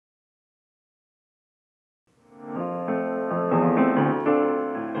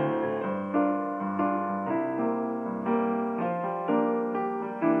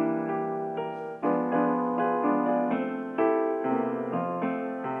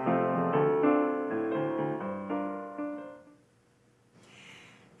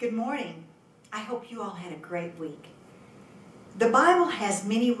Good morning. I hope you all had a great week. The Bible has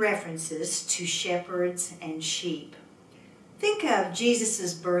many references to shepherds and sheep. Think of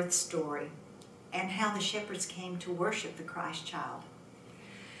Jesus' birth story and how the shepherds came to worship the Christ child.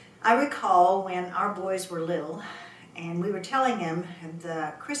 I recall when our boys were little and we were telling them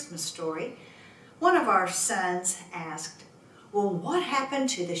the Christmas story, one of our sons asked, "Well, what happened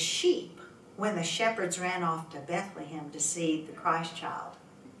to the sheep when the shepherds ran off to Bethlehem to see the Christ child?"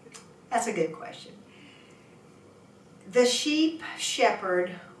 That's a good question. The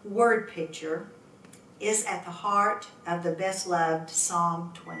sheep-shepherd word picture is at the heart of the best-loved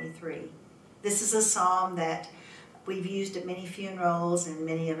Psalm 23. This is a psalm that we've used at many funerals and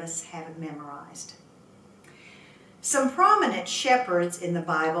many of us have it memorized. Some prominent shepherds in the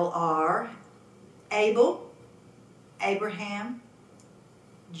Bible are Abel, Abraham,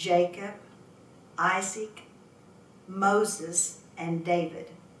 Jacob, Isaac, Moses, and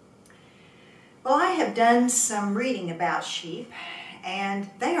David. Well, I have done some reading about sheep,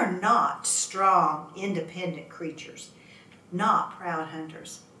 and they are not strong, independent creatures, not proud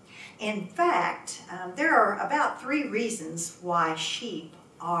hunters. In fact, there are about 3 reasons why sheep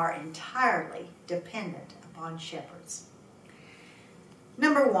are entirely dependent upon shepherds.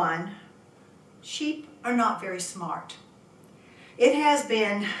 Number 1, sheep are not very smart. It has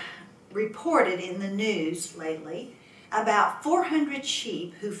been reported in the news lately about 400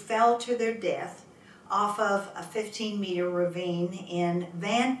 sheep who fell to their death off of a 15-meter ravine in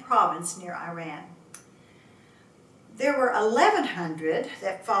Van province near Iran. There were 1,100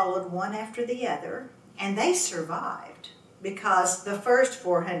 that followed one after the other, and they survived because the first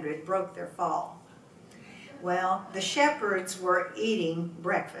 400 broke their fall. Well, the shepherds were eating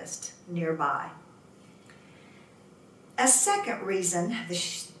breakfast nearby. A second reason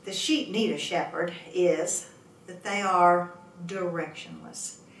the sheep need a shepherd is that they are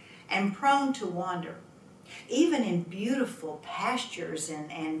directionless and prone to wander. Even in beautiful pastures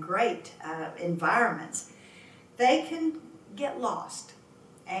and great environments, they can get lost,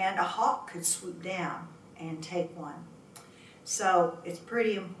 and a hawk could swoop down and take one. So it's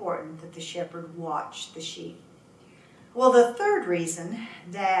pretty important that the shepherd watch the sheep. Well, the third reason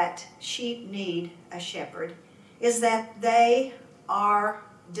that sheep need a shepherd is that they are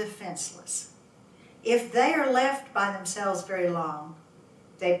defenseless. If they are left by themselves very long,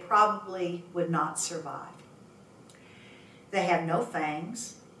 they probably would not survive. They have no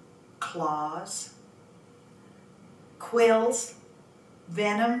fangs, claws, quills,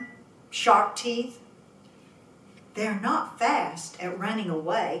 venom, sharp teeth. They're not fast at running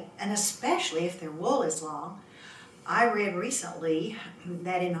away, and especially if their wool is long. I read recently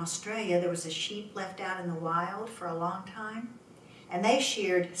that in Australia there was a sheep left out in the wild for a long time, and they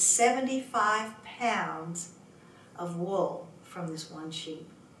sheared 75 pounds of wool from this one sheep.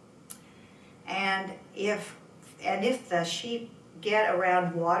 And if the sheep get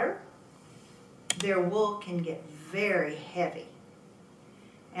around water, their wool can get very heavy,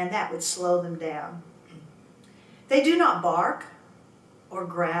 and that would slow them down. They do not bark or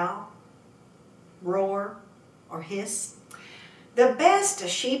growl, roar, or hiss. The best a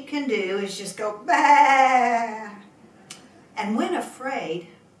sheep can do is just go bah. And when afraid,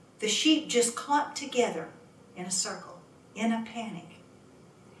 the sheep just clump together in a circle, in a panic.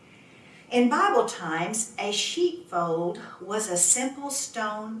 In Bible times, a sheepfold was a simple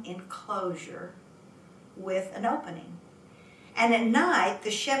stone enclosure with an opening. And at night, the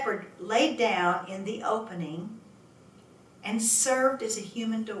shepherd laid down in the opening and served as a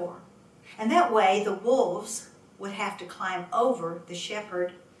human door. And that way, the wolves would have to climb over the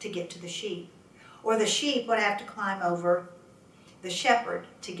shepherd to get to the sheep, or the sheep would have to climb over the shepherd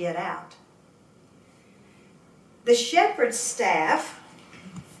to get out. The shepherd's staff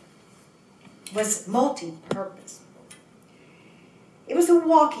was multi-purpose. It was a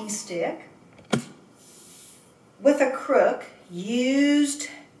walking stick with a crook used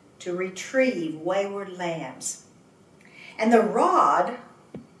to retrieve wayward lambs. And the rod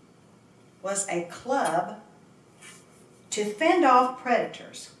was a club to fend off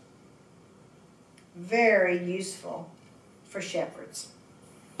predators. Very useful for shepherds.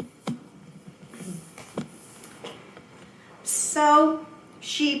 So,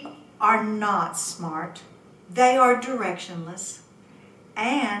 sheep are not smart. They are directionless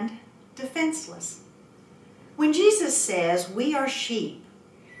and defenseless. When Jesus says we are sheep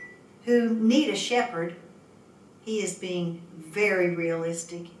who need a shepherd, he is being very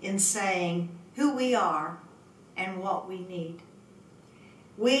realistic in saying who we are and what we need.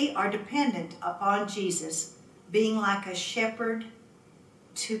 We are dependent upon Jesus being like a shepherd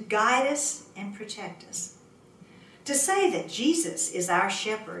to guide us and protect us. To say that Jesus is our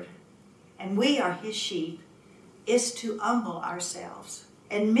shepherd and we are his sheep is to humble ourselves,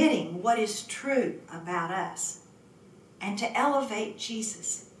 admitting what is true about us, and to elevate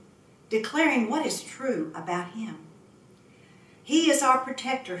Jesus, declaring what is true about him. He is our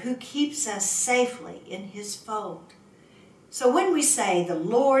protector who keeps us safely in his fold. So when we say, "The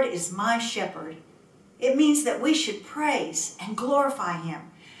Lord is my shepherd," it means that we should praise and glorify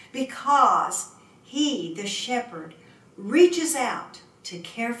him because he, the shepherd, reaches out to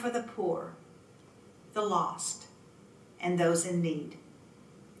care for the poor, the lost, and those in need.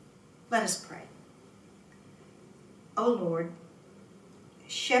 Let us pray. O Lord,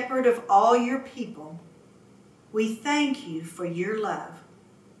 shepherd of all your people, we thank you for your love,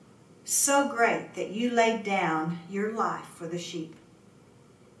 so great that you laid down your life for the sheep.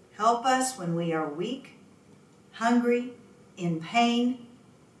 Help us when we are weak, hungry, in pain,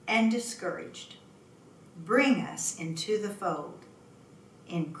 and discouraged. Bring us into the fold.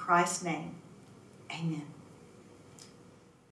 In Christ's name, amen.